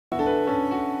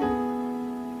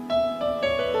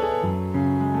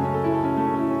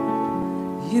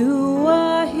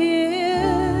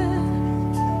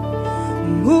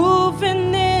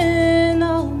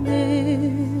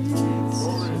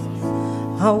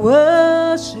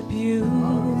worship you.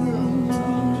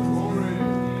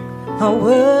 I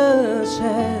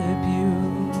worship you.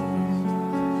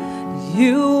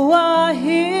 You are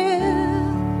here,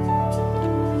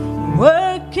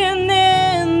 working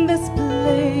in this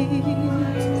place.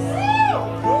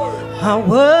 I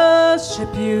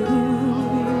worship you.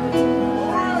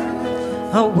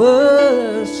 I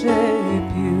worship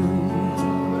you.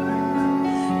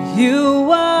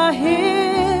 You are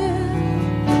here,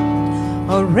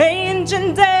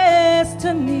 arranging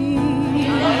destiny.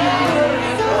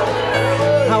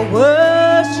 I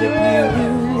worship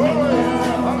you.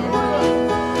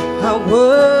 I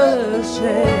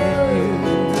worship you.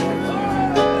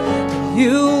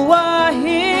 You are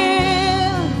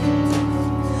here,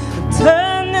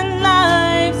 turning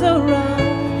lives around.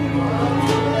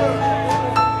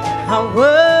 I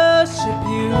worship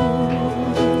you.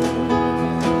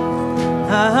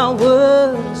 I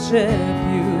worship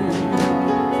you.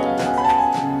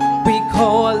 We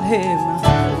call him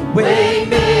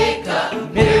Waymaker,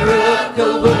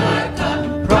 miracle worker,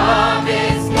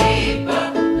 promise keeper,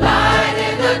 light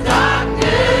in the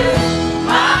darkness.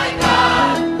 My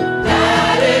God,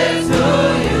 that is who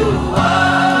you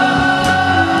are.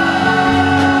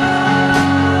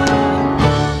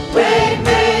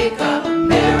 Waymaker,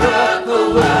 miracle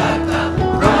worker,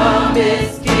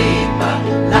 promise keeper,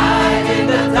 light in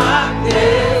the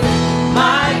darkness.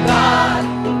 My God,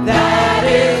 that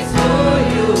is who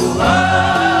you are.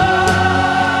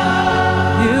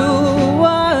 You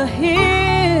are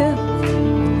here,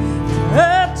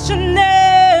 touching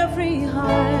every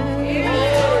heart.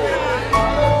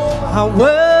 I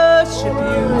worship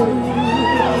you.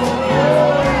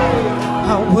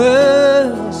 I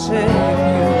worship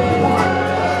you.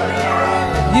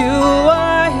 You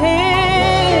are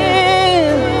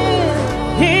here,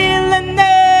 healing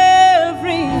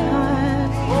every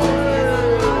heart.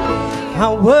 I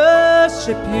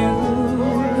worship you.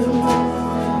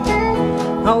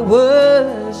 I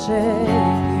worship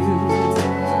you.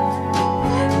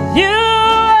 You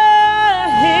are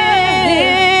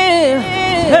here,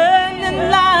 turning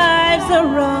lives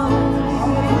around.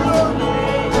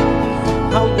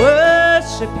 I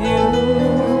worship you.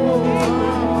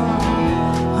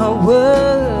 I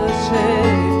worship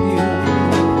you.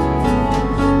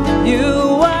 You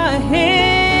are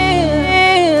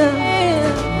here,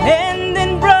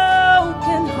 mending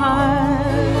broken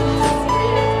hearts.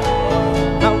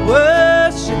 I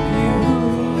worship you.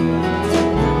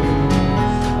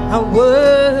 I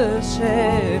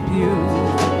worship you.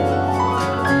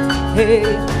 Hey,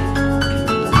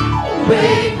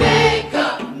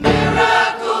 Waymaker,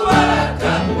 miracle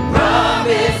worker,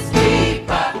 promise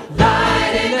keeper,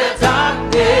 light in the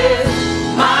darkness.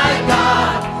 My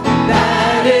God,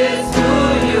 that is who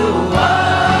you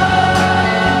are.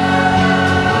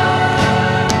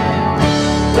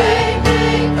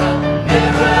 Waymaker,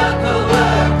 miracle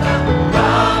worker,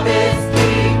 promise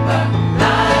keeper,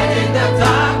 light in the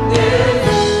darkness.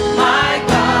 My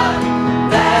God,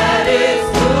 that is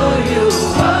who you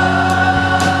are.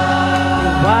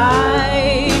 You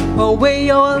wipe away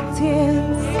all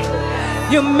tears,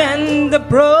 you mend the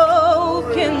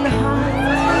broken heart.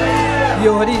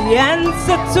 You're the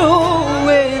answer to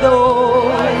it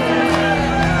all,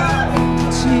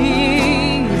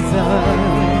 Jesus.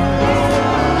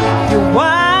 You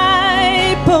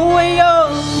wipe away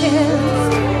all tears,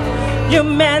 you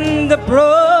mend the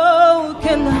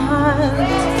broken heart.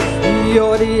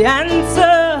 You're the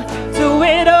answer to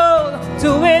it all, to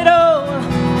it all,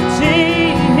 Jesus.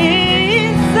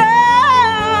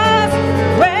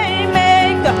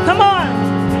 Waymaker, come on.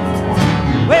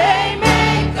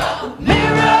 Waymaker,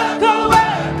 miracle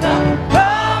worker,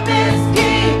 promise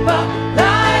keeper,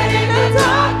 light in the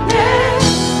darkness.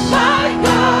 My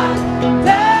God,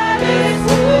 that is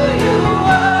who you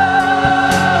are.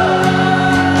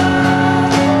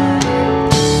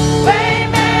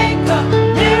 Waymaker,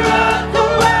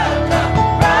 miracle worker,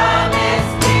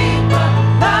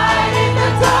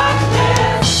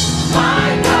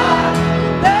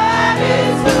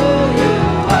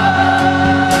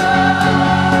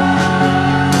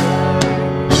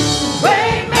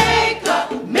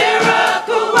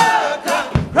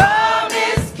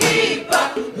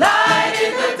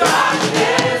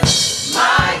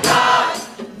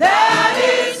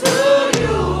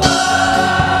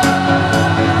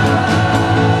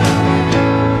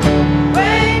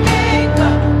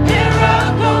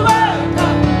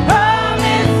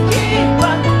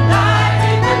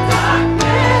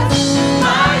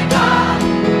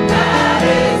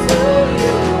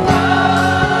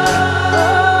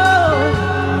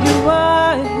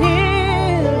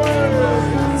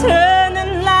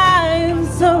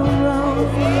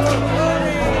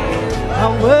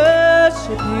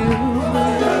 worship you.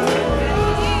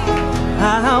 I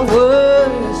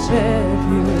worship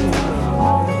you.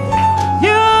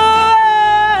 You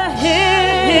are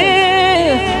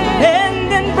here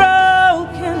and in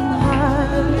broken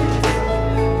hearts.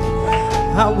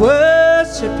 I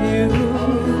worship you.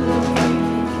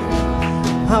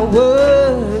 I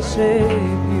worship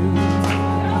you.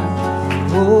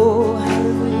 Oh,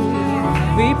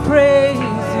 hallelujah. We praise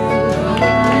you.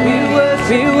 We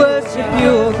worship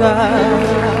you, God.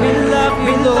 We love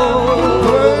you, Lord.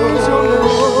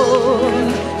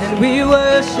 And we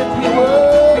worship you.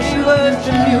 We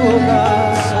worship you,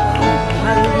 God.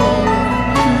 Hallelujah.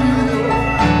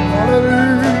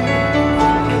 Hallelujah.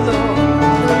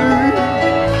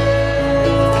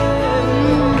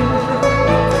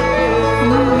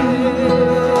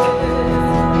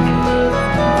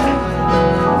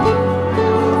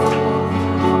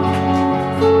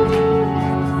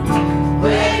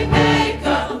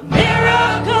 Waymaker,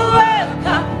 miracle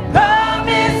worker,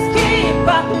 promise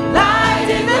keeper, light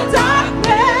in the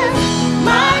darkness.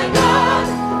 My God,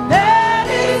 that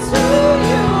is who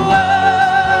you are.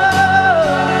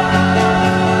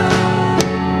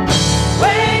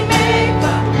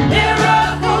 Waymaker,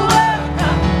 miracle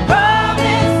worker,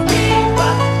 promise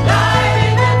keeper, light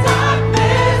in the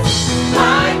darkness.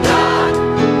 My God,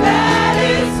 that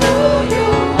is who you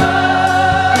are.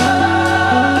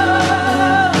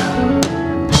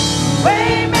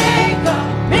 Waymaker,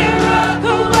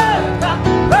 miracle worker,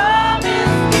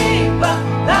 promise keeper,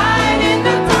 light in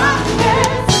the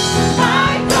darkness.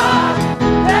 My God,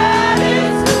 that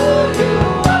is who you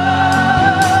are.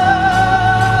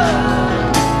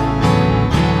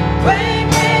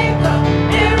 Waymaker,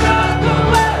 miracle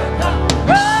worker,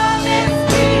 promise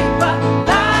keeper,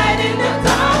 light in the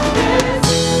darkness.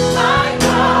 My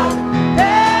God,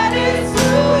 that is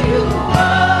who you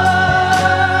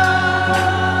are.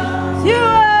 You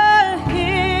are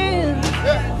here,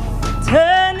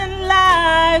 turning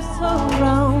lives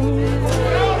around.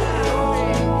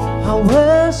 I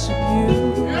worship you.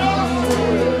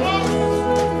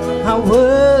 I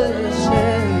worship